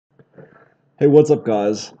Hey, what's up,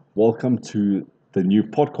 guys? Welcome to the new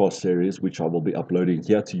podcast series, which I will be uploading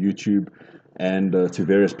here to YouTube and to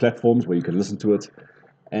various platforms where you can listen to it.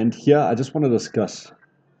 And here, I just want to discuss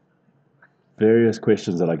various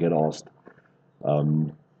questions that I get asked.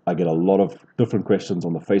 I get a lot of different questions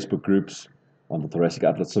on the Facebook groups, on the Thoracic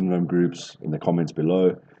Outlet Syndrome groups, in the comments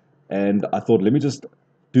below. And I thought, let me just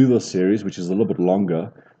do this series, which is a little bit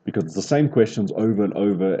longer, because it's the same questions over and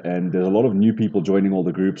over. And there's a lot of new people joining all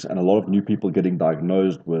the groups and a lot of new people getting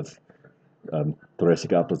diagnosed with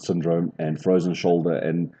thoracic outlet syndrome and frozen shoulder.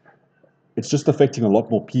 And it's just affecting a lot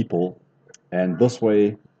more people. And this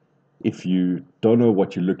way, if you don't know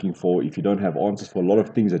what you're looking for, if you don't have answers for a lot of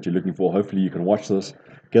things that you're looking for, hopefully you can watch this,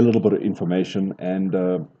 get a little bit of information, and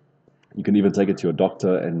you can even take it to your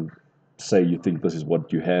doctor and say you think this is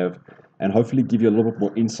what you have, and hopefully give you a little bit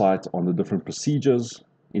more insight on the different procedures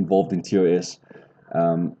involved in TOS,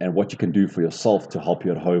 and what you can do for yourself to help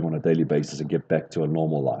you at home on a daily basis and get back to a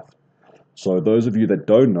normal life. So those of you that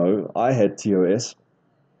don't know, I had TOS,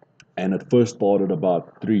 and it first started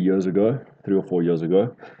about 3 or 4 years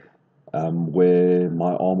ago, where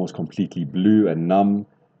my arm was completely blue and numb,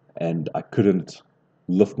 and I couldn't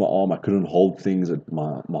lift my arm, I couldn't hold things.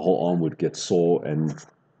 My whole arm would get sore, and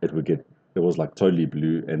it was like totally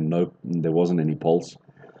blue, and there wasn't any pulse.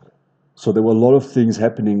 So there were a lot of things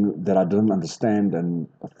happening that I didn't understand, and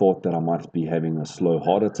I thought that I might be having a slow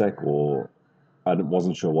heart attack, or I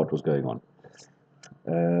wasn't sure what was going on.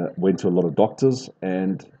 Went to a lot of doctors,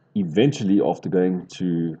 and eventually, after going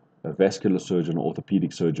to a vascular surgeon,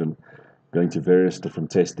 orthopedic surgeon, going to various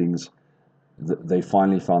different testings, they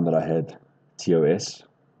finally found that I had TOS,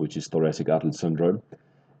 which is thoracic outlet syndrome,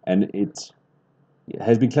 and it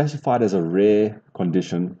has been classified as a rare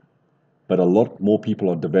condition, but a lot more people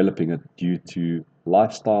are developing it due to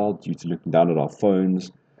lifestyle, due to looking down at our phones,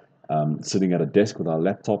 sitting at a desk with our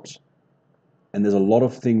laptops. And there's a lot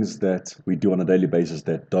of things that we do on a daily basis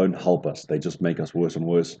that don't help us. They just make us worse and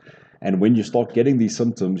worse. And when you start getting these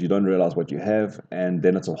symptoms, you don't realize what you have. And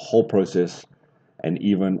then it's a whole process and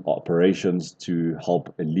even operations to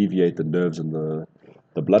help alleviate the nerves and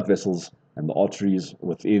the blood vessels and the arteries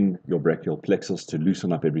within your brachial plexus to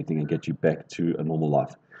loosen up everything and get you back to a normal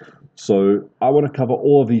life. So I want to cover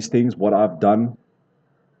all of these things, what I've done,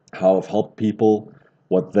 how I've helped people,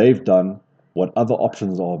 what they've done, what other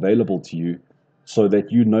options are available to you, so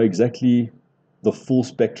that you know exactly the full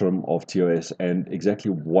spectrum of TOS and exactly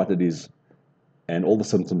what it is and all the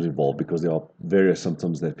symptoms involved, because there are various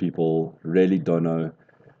symptoms that people really don't know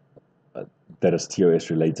that is TOS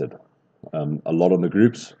related. A lot on the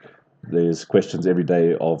groups, there's questions every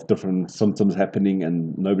day of different symptoms happening,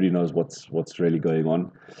 and nobody knows what's really going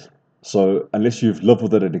on. So unless you've lived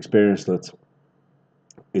with it and experienced it,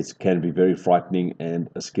 it can be very frightening and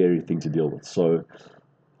a scary thing to deal with. So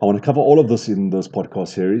I want to cover all of this in this podcast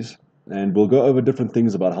series, and we'll go over different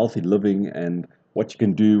things about healthy living and what you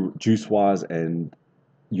can do juice-wise and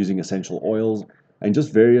using essential oils and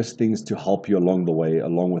just various things to help you along the way,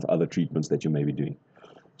 along with other treatments that you may be doing.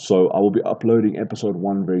 So I will be uploading episode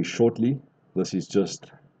 1 very shortly. This is just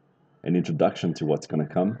an introduction to what's going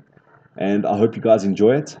to come, and I hope you guys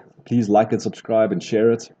enjoy it. Please like and subscribe and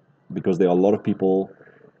share it, because there are a lot of people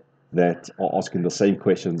that are asking the same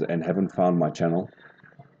questions and haven't found my channel,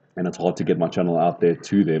 and it's hard to get my channel out there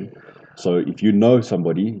to them. So if you know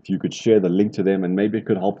somebody, if you could share the link to them, and maybe it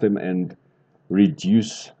could help them and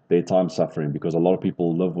reduce their time suffering, because a lot of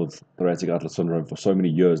people live with thoracic outlet syndrome for so many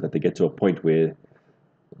years that they get to a point where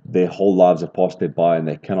their whole lives have passed them by and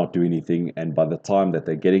they cannot do anything, and by the time that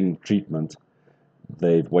they're getting treatment,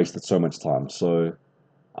 they've wasted so much time. So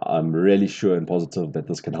I'm really sure and positive that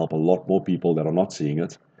this can help a lot more people that are not seeing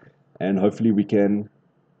it, and hopefully we can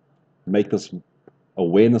make this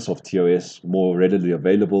awareness of TOS more readily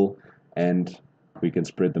available, and we can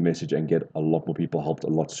spread the message and get a lot more people helped a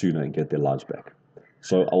lot sooner and get their lives back.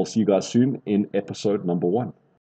 So I'll see you guys soon in episode number 1.